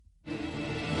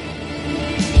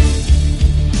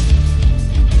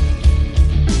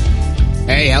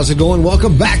Hey, how's it going?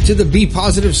 Welcome back to the Be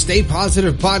Positive, Stay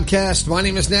Positive podcast. My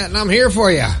name is Nat and I'm here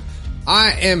for you.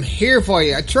 I am here for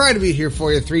you. I try to be here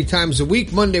for you 3 times a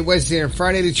week, Monday, Wednesday, and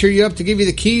Friday, to cheer you up, to give you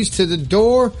the keys to the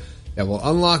door that will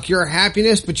unlock your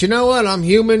happiness. But you know what? I'm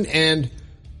human and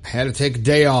I had to take a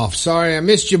day off. Sorry, I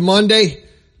missed you Monday,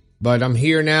 but I'm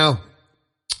here now.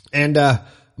 And I'm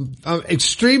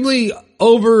extremely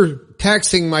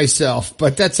over-taxing myself,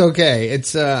 but that's okay.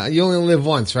 It's you only live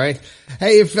once, right?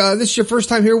 Hey, if this is your first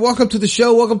time here, welcome to the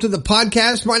show. Welcome to the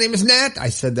podcast. My name is Nat. I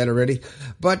said that already.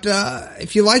 But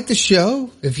if you like the show,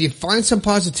 if you find some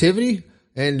positivity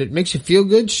and it makes you feel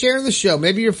good, share the show.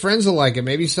 Maybe your friends will like it.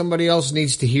 Maybe somebody else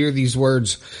needs to hear these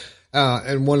words.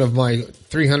 And one of my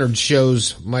 300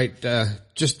 shows might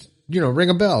just, ring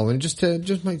a bell and just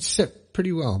might sit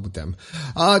pretty well with them.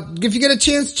 If you get a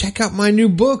chance, check out my new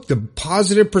book, The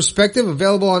Positive Perspective,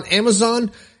 available on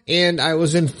Amazon. And I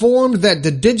was informed that the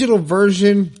digital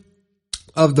version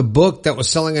of the book that was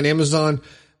selling on Amazon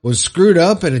was screwed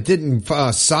up and it didn't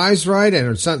size right and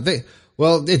or something.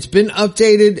 Well, it's been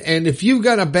updated, and if you've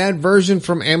got a bad version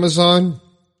from Amazon,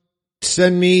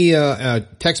 send me a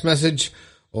text message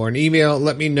or an email.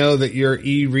 Let me know that your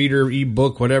e-reader,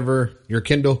 e-book, whatever, your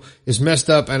Kindle is messed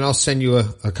up, and I'll send you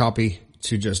a copy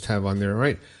to just have on there, all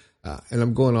right? And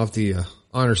I'm going off the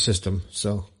honor system,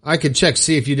 so I could check,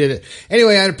 see if you did it.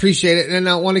 Anyway, I'd appreciate it, and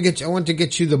I want to get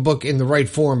you the book in the right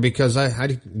form because I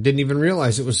didn't even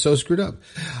realize it was so screwed up.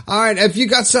 All right, if you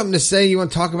got something to say, you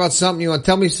want to talk about something, you want to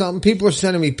tell me something, people are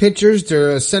sending me pictures,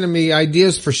 they're sending me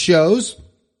ideas for shows,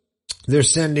 they're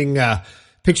sending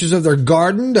pictures of their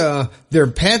garden, their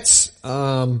pets,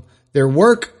 their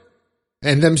work,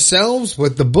 and themselves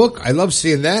with the book. I love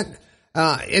seeing that.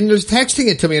 And there's texting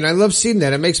it to me, and I love seeing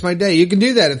that. It makes my day. You can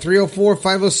do that at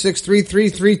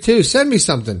 304-506-3332. Send me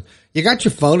something. You got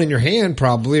your phone in your hand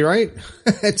probably, right?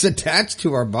 It's attached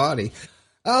to our body.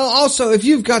 Also, if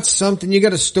you've got something, you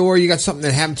got a story, you got something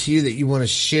that happened to you that you want to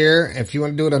share, if you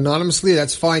want to do it anonymously,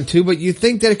 that's fine too, but you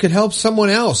think that it could help someone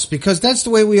else, because that's the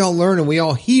way we all learn and we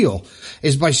all heal,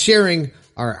 is by sharing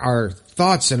our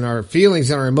thoughts and our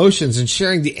feelings and our emotions and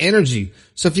sharing the energy.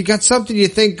 So if you got something you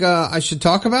think I should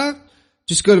talk about,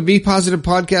 just go to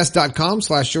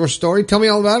bepositivepodcast.com/yourstory. Tell me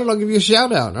all about it. I'll give you a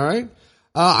shout out. All right.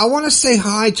 I want to say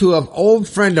hi to an old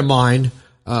friend of mine,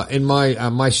 in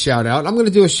my shout out. I'm going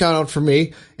to do a shout out for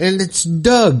me, and it's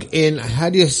Doug in, how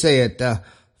do you say it?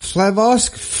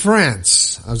 Flavosque,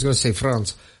 France. I was going to say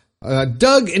France.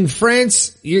 Doug in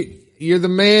France, you're the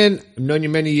man. I've known you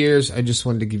many years. I just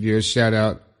wanted to give you a shout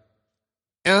out.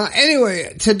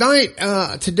 Anyway,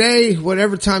 today,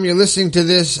 whatever time you're listening to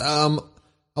this,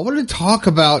 I wanted to talk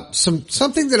about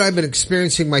something that I've been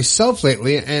experiencing myself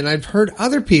lately, and I've heard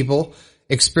other people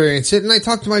experience it, and I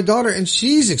talked to my daughter and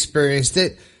she's experienced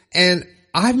it, and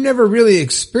I've never really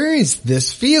experienced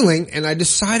this feeling, and I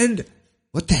decided,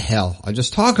 what the hell? I'll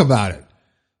just talk about it.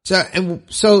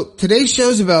 So today's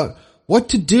show's about what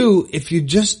to do if you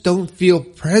just don't feel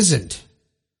present.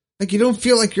 Like you don't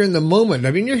feel like you're in the moment.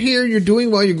 I mean, you're here, you're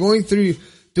doing well, you're going through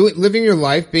living your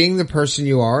life, being the person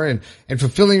you are and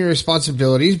fulfilling your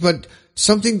responsibilities, but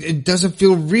something, it doesn't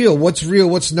feel real. What's real?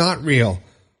 What's not real?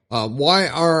 Why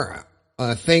are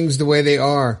things the way they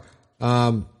are?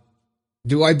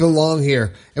 Do I belong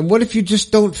here? And what if you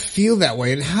just don't feel that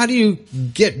way? And how do you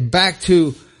get back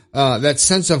to that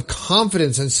sense of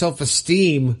confidence and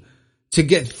self-esteem to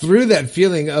get through that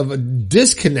feeling of a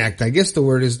disconnect? I guess the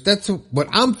word is, that's what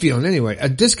I'm feeling anyway. A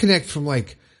disconnect from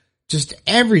like just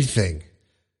everything.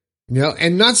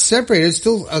 And not separated, it's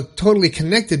still totally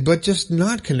connected, but just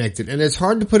not connected. And it's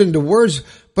hard to put into words,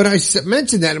 but I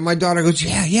mentioned that and my daughter goes,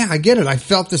 yeah, I get it. I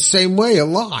felt the same way a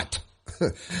lot.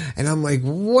 And I'm like,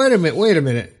 wait a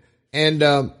minute.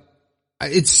 And,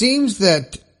 it seems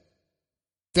that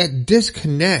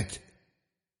disconnect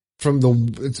from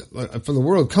the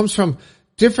world comes from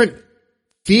different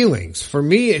feelings. For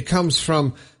me, it comes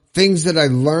from things that I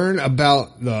learn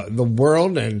about the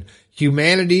world and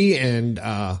humanity and,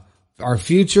 our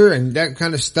future and that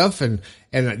kind of stuff and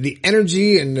the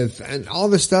energy and all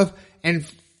this stuff. And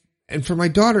for my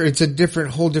daughter, it's a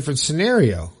whole different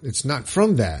scenario. It's not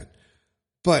from that.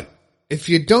 But if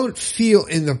you don't feel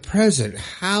in the present,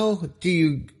 how do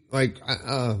you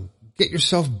get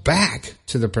yourself back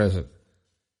to the present?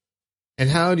 And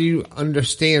how do you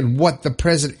understand what the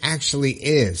present actually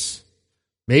is?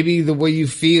 Maybe the way you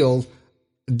feel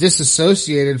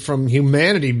disassociated from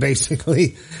humanity,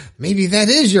 basically, maybe that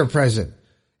is your present.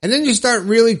 And then you start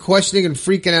really questioning and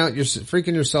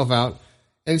freaking yourself out.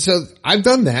 And so I've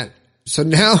done that. So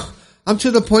now I'm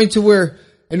to the point to where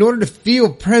in order to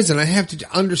feel present, I have to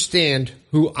understand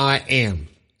who I am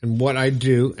and what I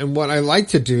do and what I like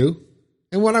to do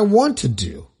and what I want to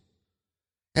do.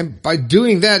 And by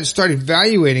doing that, start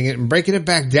evaluating it and breaking it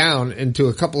back down into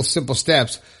a couple of simple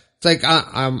steps. It's like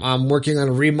I'm working on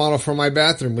a remodel for my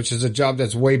bathroom, which is a job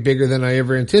that's way bigger than I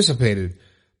ever anticipated.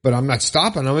 But I'm not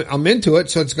stopping. I'm into it,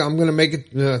 so I'm going to make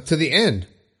it to the end.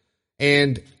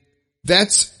 And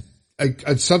that's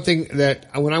something that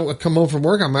when I come home from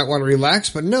work, I might want to relax,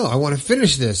 but no, I want to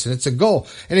finish this, and it's a goal,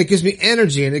 and it gives me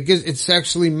energy, and it's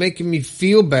actually making me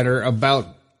feel better about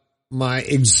my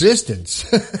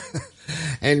existence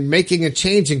and making a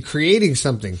change and creating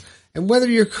something. And whether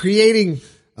you're creating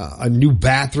a new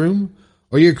bathroom,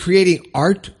 or you're creating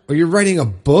art, or you're writing a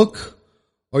book,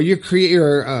 or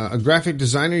you're a graphic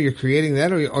designer, you're creating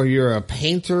that, or you're a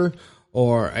painter,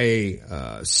 or a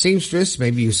seamstress,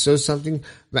 maybe you sew something,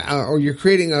 or you're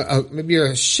creating maybe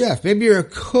you're a chef, maybe you're a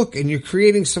cook, and you're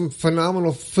creating some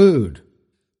phenomenal food.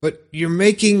 But you're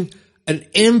making an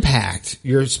impact.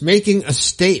 You're making a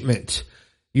statement.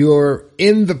 You're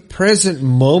in the present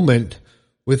moment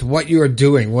with what you are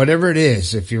doing, whatever it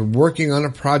is. If you're working on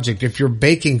a project, if you're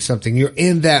baking something, you're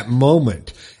in that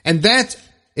moment. And that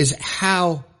is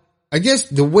how, I guess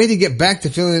the way to get back to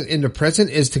feeling in the present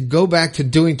is to go back to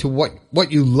doing to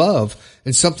what you love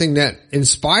and something that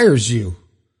inspires you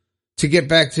to get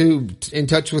back to in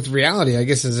touch with reality, I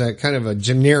guess is a kind of a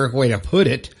generic way to put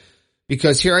it,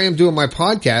 because here I am doing my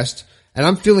podcast and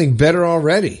I'm feeling better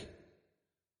already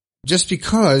just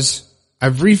because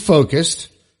I've refocused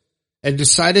and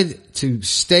decided to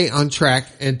stay on track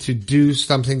and to do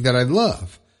something that I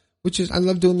love, which is I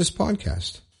love doing this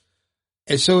podcast.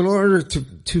 And so in order to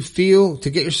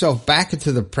get yourself back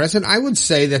into the present, I would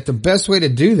say that the best way to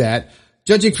do that,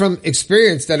 judging from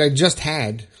experience that I just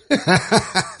had,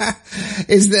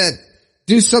 is that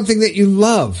do something that you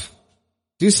love.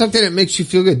 Do something that makes you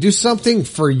feel good. Do something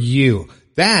for you.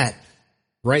 That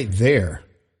right there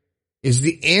is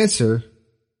the answer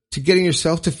to getting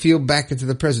yourself to feel back into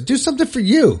the present. Do something for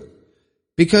you.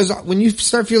 Because when you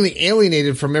start feeling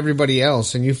alienated from everybody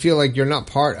else and you feel like you're not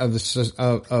part of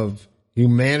of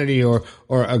humanity or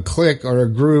a clique or a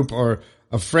group or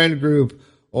a friend group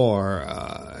or,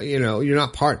 you're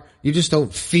not part, you just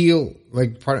don't feel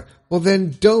like part of, well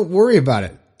then don't worry about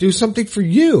it. Do something for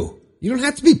you. You don't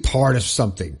have to be part of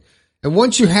something. And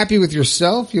once you're happy with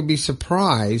yourself, you'll be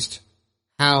surprised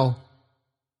how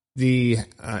the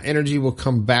energy will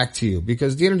come back to you,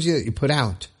 because the energy that you put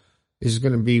out is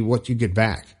going to be what you get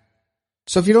back.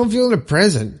 So if you don't feel in the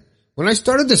present, when I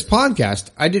started this podcast,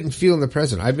 I didn't feel in the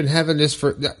present. I've been having this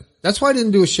that's why I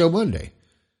didn't do a show Monday,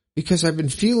 because I've been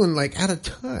feeling like out of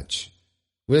touch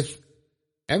with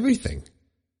everything.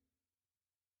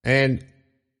 And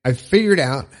I figured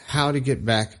out how to get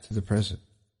back to the present.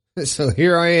 So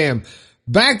here I am,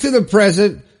 back to the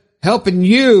present, helping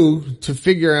you to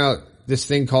figure out this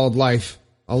thing called life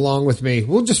along with me.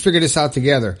 We'll just figure this out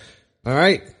together. All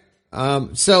right.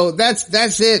 So that's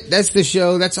it. That's the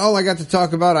show. That's all I got to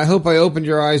talk about. I hope I opened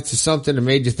your eyes to something and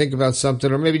made you think about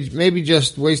something, or maybe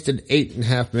just wasted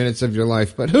 8.5 minutes of your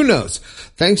life, but who knows?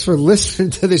 Thanks for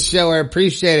listening to the show. I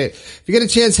appreciate it. If you get a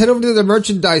chance, head over to the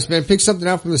merchandise, man. Pick something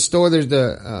out from the store.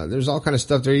 There's all kind of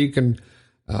stuff there. You can,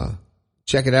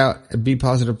 check it out at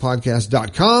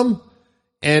bepositivepodcast.com.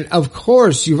 And of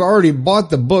course, you've already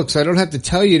bought the book, so I don't have to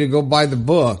tell you to go buy the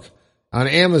book. On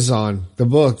Amazon, the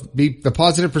book, The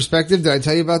Positive Perspective. Did I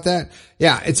tell you about that?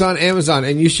 Yeah, it's on Amazon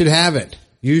and you should have it.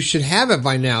 You should have it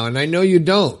by now, and I know you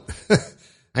don't.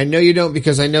 I know you don't,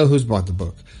 because I know who's bought the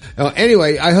book.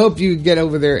 Anyway, I hope you get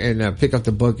over there and pick up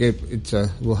the book. It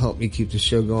will help me keep the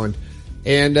show going.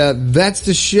 And that's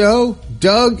the show.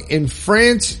 Doug in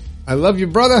France. I love you,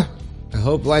 brother. I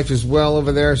hope life is well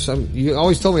over there. You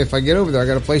always told me if I get over there, I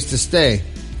got a place to stay.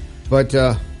 But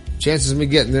chances of me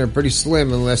getting there are pretty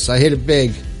slim unless I hit it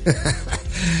big.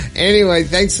 Anyway,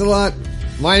 thanks a lot.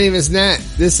 My name is Nat.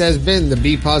 This has been the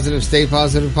Be Positive, Stay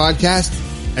Positive podcast.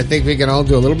 I think we can all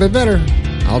do a little bit better.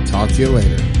 I'll talk to you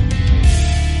later.